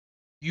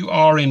You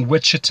are in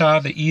Wichita,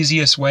 the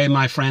easiest way,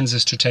 my friends,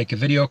 is to take a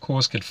video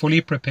course, get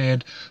fully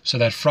prepared so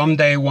that from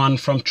day one,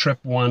 from trip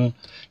one,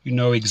 you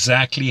know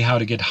exactly how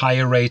to get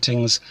higher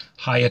ratings,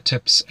 higher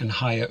tips, and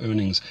higher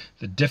earnings.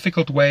 The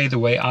difficult way, the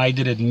way I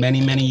did it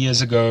many, many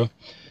years ago,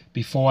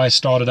 before I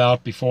started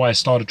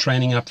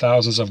training up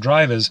thousands of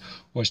drivers,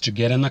 was to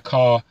get in the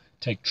car,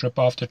 take trip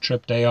after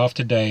trip, day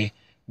after day,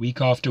 week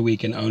after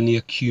week, and only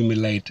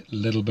accumulate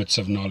little bits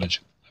of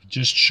knowledge.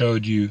 Just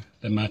showed you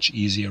the much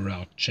easier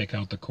route. Check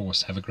out the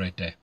course. Have a great day.